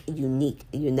 Unique,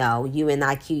 UNIQUE.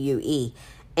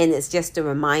 And it's just a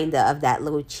reminder of that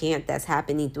little chant that's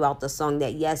happening throughout the song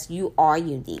that, yes, you are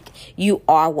unique. You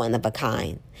are one of a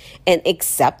kind. And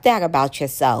accept that about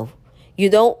yourself.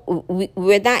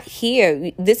 We're not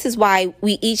here. This is why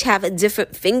we each have a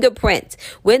different fingerprint.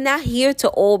 We're not here to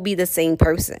all be the same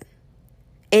person.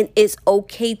 And it's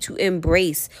okay to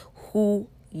embrace who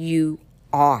you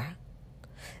are.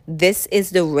 This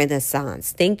is the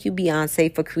Renaissance. Thank you,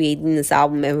 Beyonce, for creating this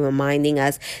album and reminding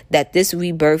us that this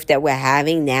rebirth that we're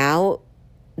having now,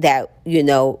 that,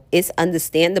 it's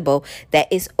understandable that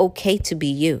it's okay to be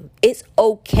you. It's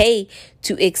okay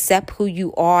to accept who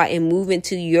you are and move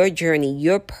into your journey,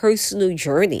 your personal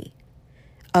journey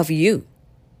of you.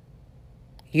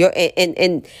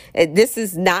 And this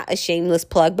is not a shameless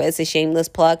plug, but it's a shameless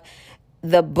plug.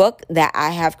 The book that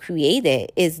I have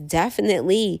created is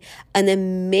definitely an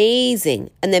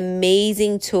amazing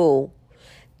tool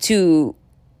to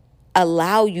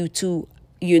allow you to,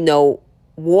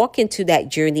 walk into that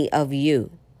journey of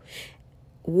you.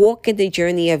 Walk in the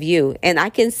journey of you. And I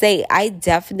can say I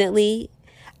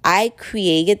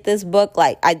created this book.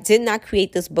 Like, I did not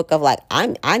create this book of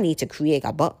I need to create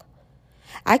a book.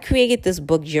 I created this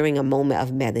book during a moment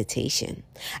of meditation.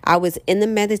 I was in the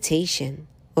meditation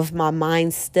with my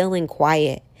mind still and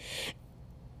quiet.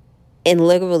 And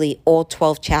literally all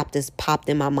 12 chapters popped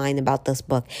in my mind about this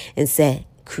book and said,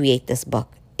 create this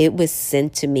book. It was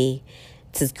sent to me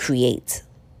to create.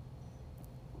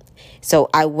 So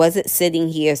I wasn't sitting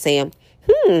here saying,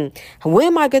 what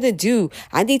am I going to do?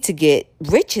 I need to get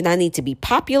rich and I need to be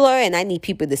popular and I need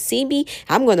people to see me.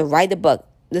 I'm going to write a book.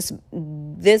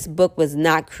 This book was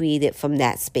not created from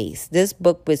that space. This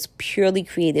book was purely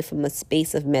created from a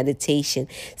space of meditation,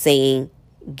 saying,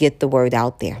 get the word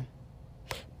out there.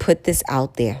 Put this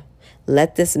out there.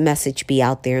 Let this message be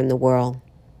out there in the world.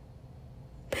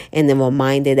 And the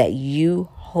reminder that you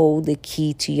hold the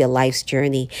key to your life's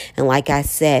journey. And like I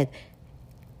said,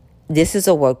 this is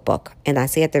a workbook. And I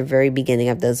say at the very beginning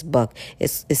of this book,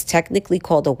 it's technically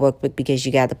called a workbook because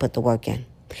you got to put the work in.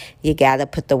 You got to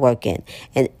put the work in.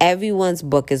 And everyone's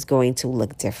book is going to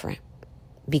look different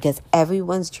because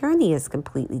everyone's journey is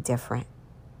completely different.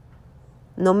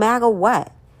 No matter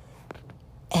what,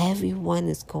 everyone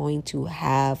is going to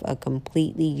have a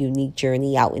completely unique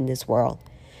journey out in this world.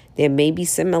 There may be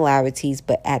similarities,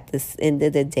 but at the end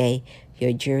of the day,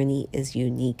 your journey is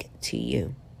unique to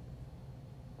you.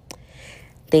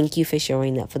 Thank you for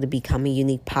showing up for the Becoming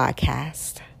Unique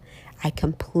podcast. I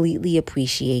completely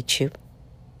appreciate you.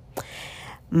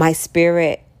 My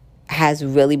spirit has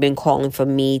really been calling for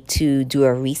me to do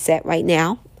a reset right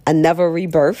now, another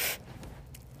rebirth.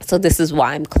 So this is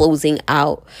why I'm closing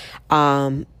out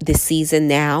this season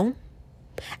now.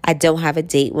 I don't have a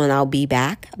date when I'll be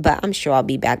back, but I'm sure I'll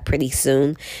be back pretty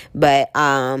soon. But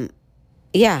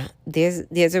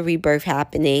there's a rebirth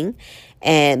happening,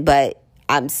 but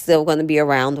I'm still going to be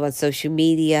around on social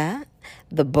media.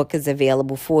 The book is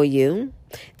available for you.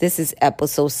 This is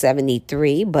episode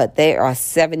 73, but there are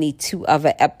 72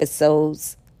 other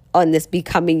episodes on this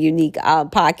Becoming Unique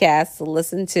podcast to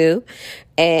listen to.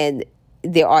 And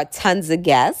there are tons of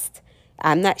guests.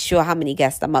 I'm not sure how many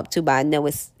guests I'm up to, but I know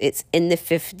it's in the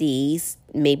 50s,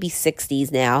 maybe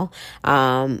 60s now.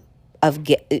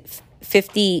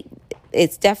 50,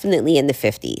 it's definitely in the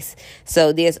 50s.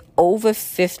 So there's over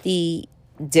 50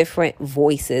 different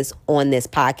voices on this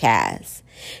podcast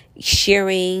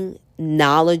sharing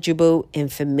knowledgeable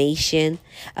information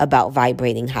about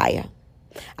vibrating higher.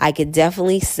 I could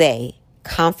definitely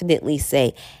confidently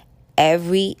say,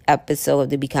 every episode of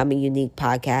the Becoming Unique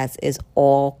podcast is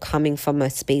all coming from a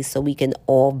space so we can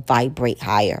all vibrate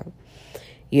higher.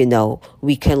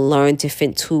 We can learn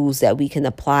different tools that we can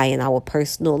apply in our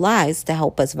personal lives to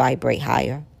help us vibrate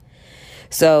higher.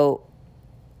 So,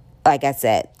 like I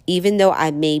said, even though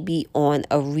I may be on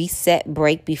a reset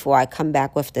break before I come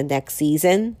back with the next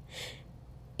season,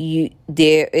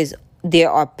 there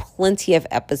are plenty of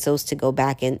episodes to go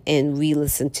back and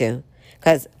re-listen to,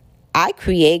 because I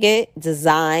created,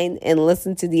 designed, and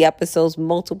listened to the episodes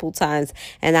multiple times,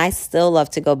 and I still love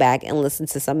to go back and listen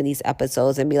to some of these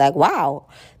episodes and be like, wow,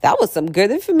 that was some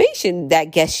good information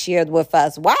that guest shared with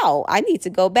us. Wow, I need to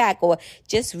go back, or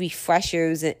just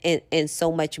refreshers and so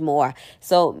much more.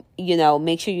 So,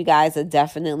 make sure you guys are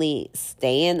definitely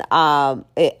staying up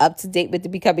to date with the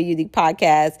Becoming Unique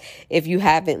podcast if you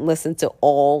haven't listened to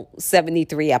all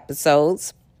 73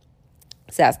 episodes.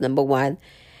 So that's number one.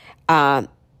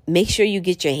 Make sure you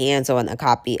get your hands on a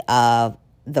copy of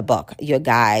the book, Your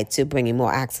Guide to Bringing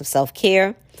More Acts of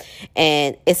Self-Care.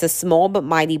 And it's a small but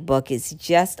mighty book. It's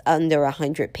just under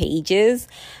 100 pages.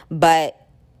 But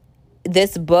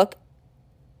this book,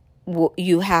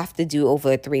 you have to do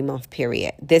over a 3-month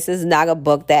period. This is not a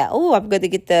book that, I'm going to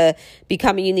get the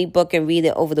Becoming Unique book and read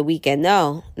it over the weekend.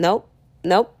 Nope.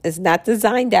 Nope, it's not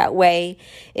designed that way.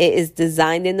 It is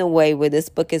designed in a way where this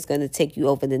book is going to take you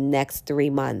over the next 3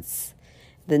 months.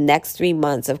 The next 3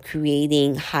 months of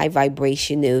creating high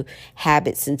vibrational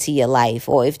habits into your life.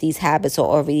 Or if these habits are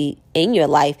already in your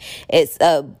life, it's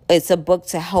a book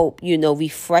to help,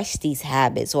 refresh these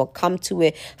habits or come to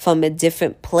it from a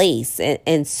different place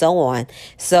and so on.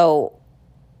 So,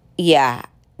 yeah.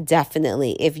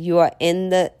 Definitely. If you are in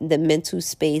the mental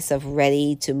space of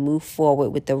ready to move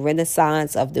forward with the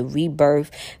renaissance of the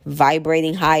rebirth,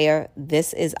 vibrating higher,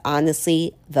 this is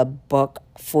honestly the book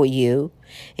for you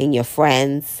and your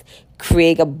friends.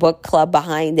 Create a book club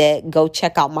behind it. Go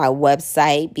check out my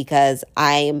website because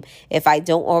if I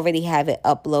don't already have it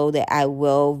uploaded, I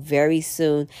will very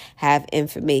soon have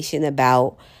information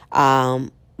about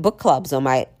book clubs on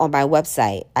my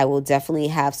website. I will definitely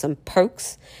have some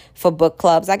perks for book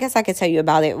clubs. I guess I can tell you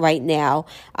about it right now.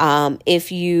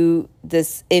 If you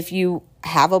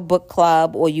have a book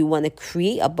club or you want to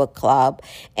create a book club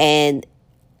and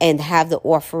have the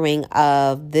offering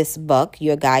of this book,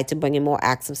 Your Guide to Bringing More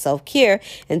Acts of Self-Care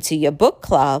into your book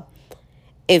club,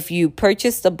 if you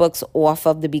purchase the books off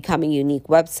of the Becoming Unique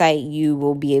website, you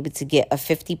will be able to get a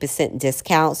 50%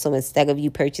 discount. So instead of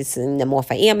you purchasing them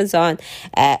off of Amazon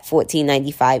at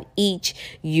 $14.95 each,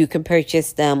 you can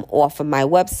purchase them off of my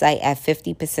website at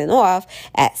 50% off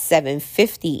at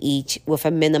 $7.50 each with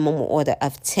a minimum order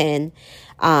of 10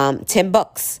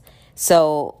 books.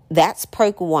 So that's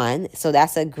perk one. So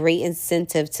that's a great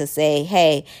incentive to say,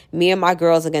 hey, me and my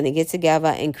girls are going to get together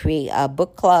and create a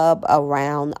book club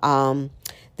around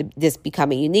this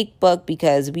Becoming Unique book,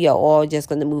 because we are all just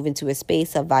going to move into a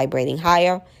space of vibrating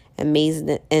higher.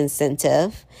 Amazing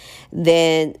incentive.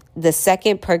 Then the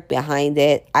second perk behind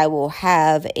it, I will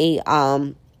have a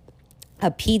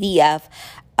PDF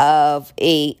of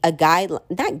a guide, not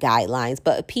guidelines,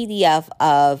 but a PDF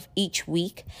of each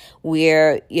week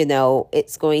where,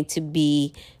 it's going to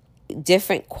be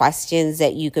different questions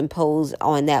that you can pose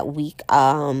on that week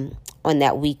of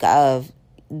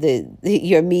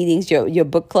your meetings, your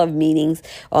book club meetings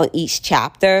on each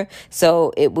chapter.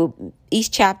 So each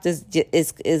chapter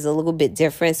is a little bit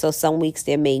different. So some weeks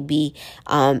there may be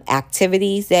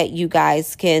activities that you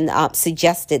guys can,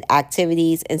 suggested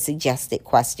activities and suggested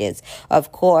questions.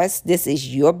 Of course, this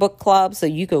is your book club, so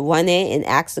you can run it and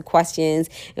ask the questions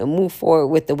and move forward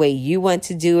with the way you want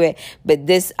to do it. But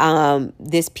this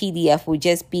PDF will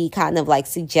just be kind of like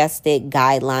suggested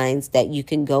guidelines that you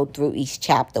can go through each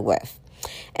chapter with.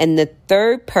 And the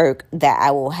third perk that I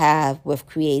will have with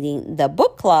creating the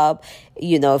book club,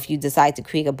 if you decide to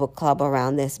create a book club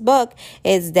around this book,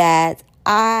 is that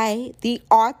I, the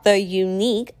author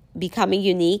Becoming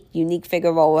Unique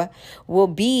Figueroa, will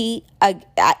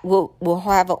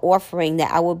have an offering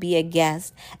that I will be a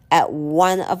guest at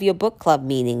one of your book club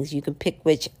meetings. You can pick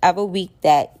whichever week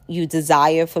that you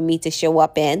desire for me to show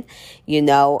up in,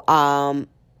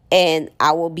 and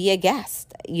I will be a guest,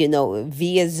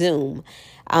 via Zoom.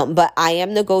 But I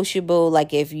am negotiable.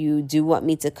 Like if you do want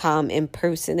me to come in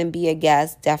person and be a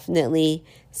guest, definitely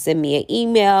send me an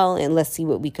email and let's see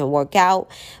what we can work out.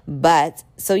 But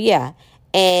so, yeah.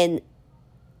 And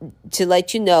to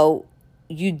let you know,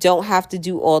 you don't have to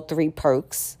do all three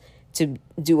perks to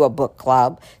do a book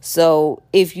club. So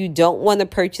if you don't want to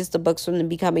purchase the books from the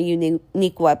Becoming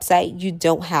Unique website, you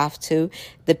don't have to.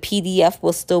 The PDF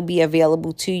will still be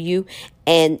available to you.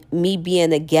 And me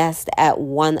being a guest at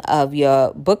one of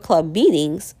your book club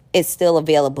meetings is still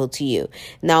available to you.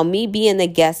 Now, me being a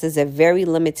guest is a very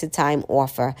limited time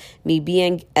offer. Me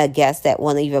being a guest at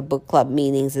one of your book club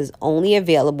meetings is only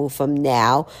available from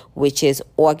now, which is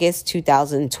August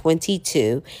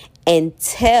 2022,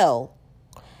 until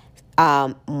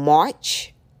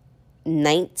March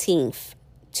 19th,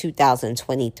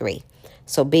 2023.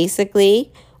 So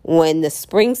basically, when the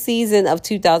spring season of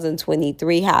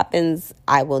 2023 happens,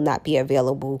 I will not be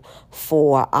available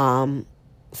for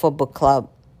book club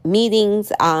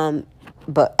meetings.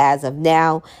 But as of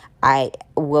now, I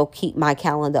will keep my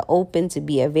calendar open to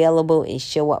be available and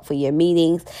show up for your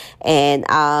meetings and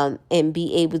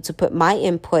be able to put my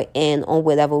input in on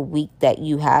whatever week that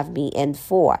you have me in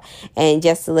for. And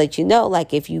just to let you know,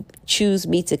 like if you choose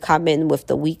me to come in with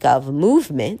the week of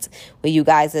movement, where you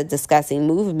guys are discussing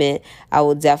movement, I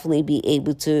will definitely be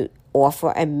able to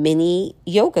offer a mini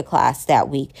yoga class that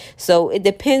week. So it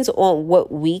depends on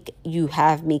what week you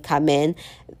have me come in.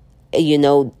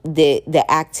 The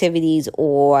activities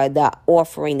or the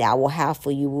offering that I will have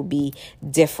for you will be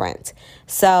different.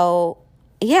 So,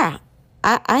 yeah,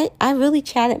 I really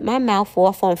chatted my mouth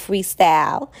off on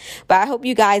freestyle. But I hope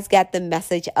you guys got the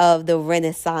message of the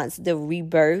renaissance, the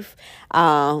rebirth,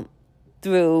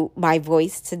 through my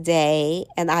voice today,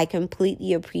 and I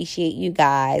completely appreciate you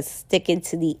guys sticking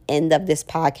to the end of this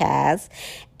podcast.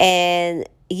 And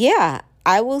yeah,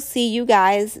 I will see you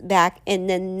guys back in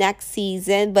the next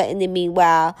season. But in the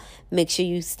meanwhile, make sure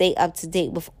you stay up to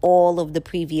date with all of the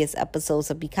previous episodes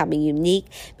of Becoming Unique.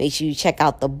 Make sure you check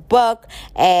out the book,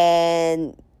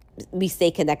 and we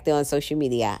stay connected on social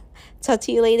media. Talk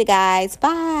to you later, guys.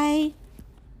 Bye.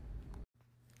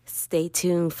 Stay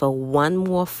tuned for one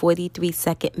more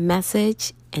 43-second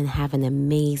message, and have an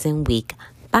amazing week.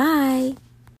 Bye.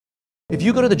 If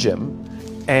you go to the gym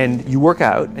and you work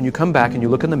out and you come back and you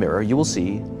look in the mirror, you will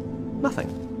see nothing.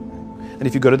 And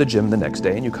if you go to the gym the next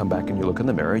day and you come back and you look in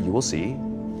the mirror, you will see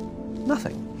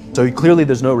nothing. So clearly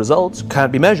there's no results,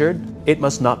 can't be measured, it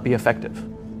must not be effective.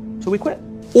 So we quit.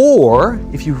 Or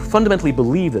if you fundamentally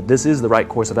believe that this is the right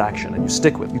course of action and you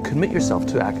stick with it, you commit yourself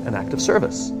to an act of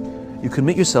service. You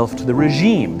commit yourself to the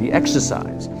regime, the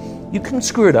exercise. You can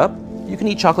screw it up. You can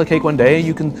eat chocolate cake one day,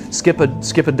 you can skip a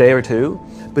day or two,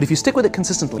 but if you stick with it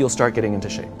consistently, you'll start getting into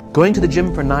shape. Going to the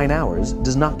gym for 9 hours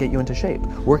does not get you into shape.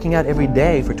 Working out every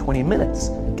day for 20 minutes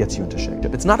gets you into shape.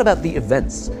 It's not about the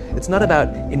events. It's not about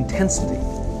intensity.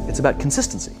 It's about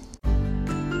consistency.